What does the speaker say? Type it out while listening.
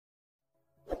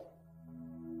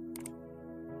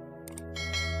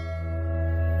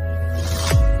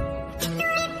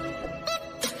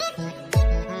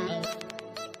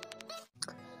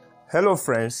Hello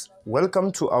friends,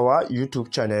 welcome to our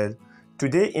YouTube channel.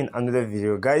 Today in another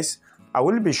video guys, I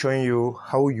will be showing you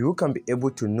how you can be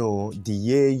able to know the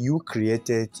year you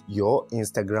created your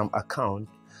Instagram account.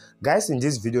 Guys, in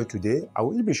this video today, I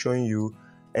will be showing you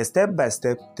a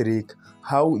step-by-step trick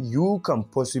how you can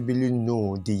possibly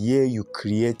know the year you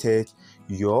created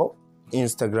your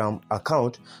Instagram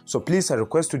account. So please, I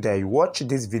request you that you watch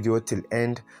this video till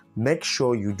end. Make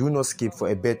sure you do not skip for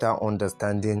a better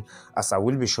understanding, as I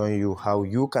will be showing you how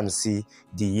you can see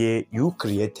the year you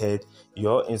created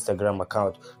your Instagram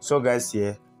account. So guys,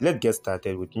 let's get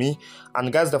started with me.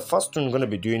 And guys, the first thing I'm going to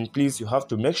be doing, please, you have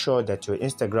to make sure that your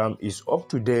Instagram is up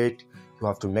to date. You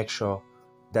have to make sure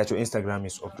that your Instagram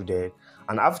is up to date,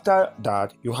 and after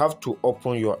that you have to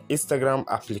open your Instagram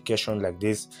application like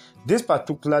this. This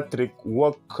particular trick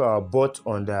works both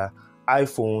on the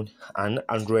iPhone and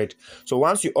Android. So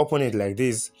once you open it like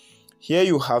this, here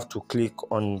you have to click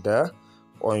on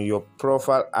your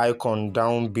profile icon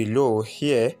down below.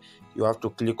 Here you have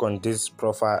to click on this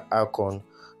profile icon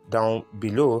down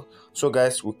below. So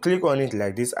guys, we click on it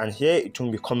like this, and here it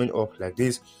will be coming up like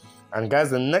this. And guys,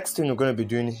 the next thing you're going to be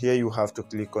doing here, you have to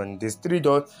click on this three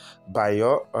dots by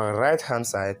your right hand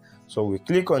side. So we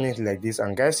click on it like this,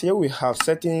 and guys, here we have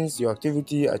settings, your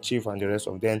activity, achieve, and the rest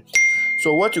of them.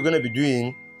 So what you're going to be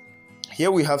doing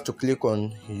here, we have to click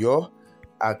on your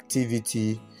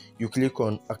activity. You click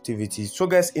on activity. So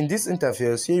guys, in this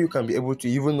interface here, you can be able to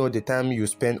even know the time you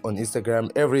spend on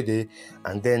Instagram every day,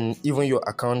 and then even your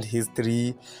account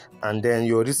history, and then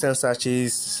your recent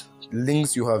searches,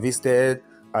 links you have visited,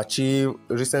 achieve,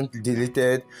 recently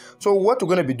deleted. So what we're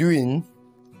going to be doing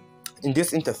in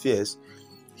this interface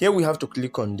here, we have to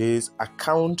click on this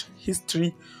account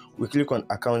history. We click on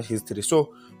account history.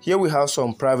 So here we have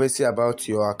some privacy about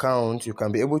your account. You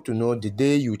can be able to know the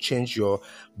day you change your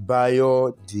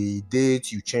bio, the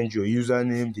date you change your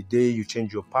username, the day you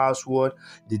change your password,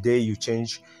 the day you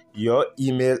change your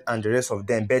email, and the rest of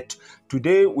them. But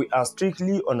today we are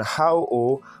strictly on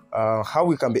how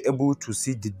we can be able to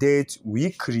see the date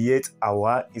we create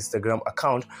our Instagram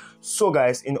account. So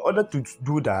guys, in order to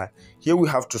do that, here we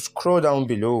have to scroll down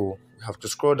below. You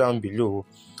scroll down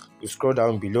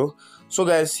below. So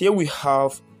guys, here we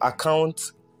have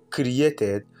account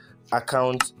created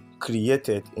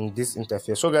in this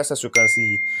interface. So guys, as you can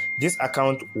see, this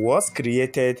account was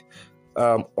created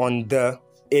on the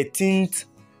 18th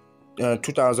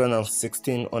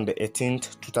 2016. On the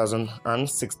 18th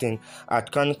 2016.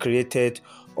 Account created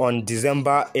on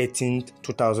December 18th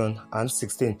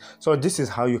 2016. So this is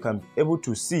how you can be able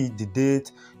to see the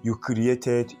date you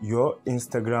created your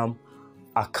Instagram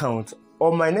account.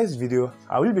 On my next video,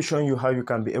 I will be showing you how you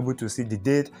can be able to see the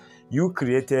date you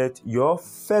created your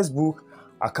Facebook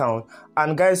account.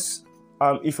 And guys,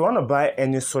 if you want to buy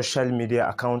any social media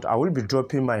account, I will be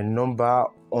dropping my number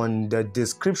on the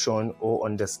description or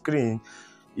on the screen.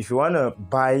 If you want to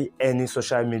buy any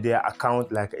social media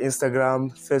account like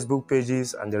Instagram, Facebook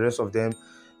pages, and the rest of them,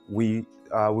 we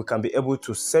can be able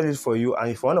to sell it for you.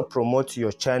 And if you want to promote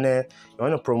your channel, you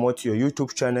want to promote your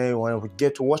YouTube channel, you want to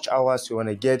get watch hours, you want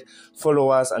to get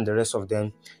followers, and the rest of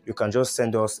them, you can just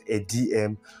send us a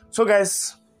DM. So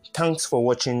guys, thanks for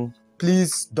watching.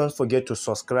 Please don't forget to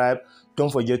subscribe,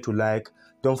 don't forget to like,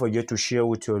 don't forget to share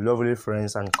with your lovely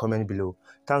friends, and comment below.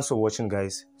 Thanks for watching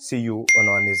guys. See you on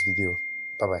our next video.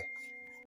 Bye bye.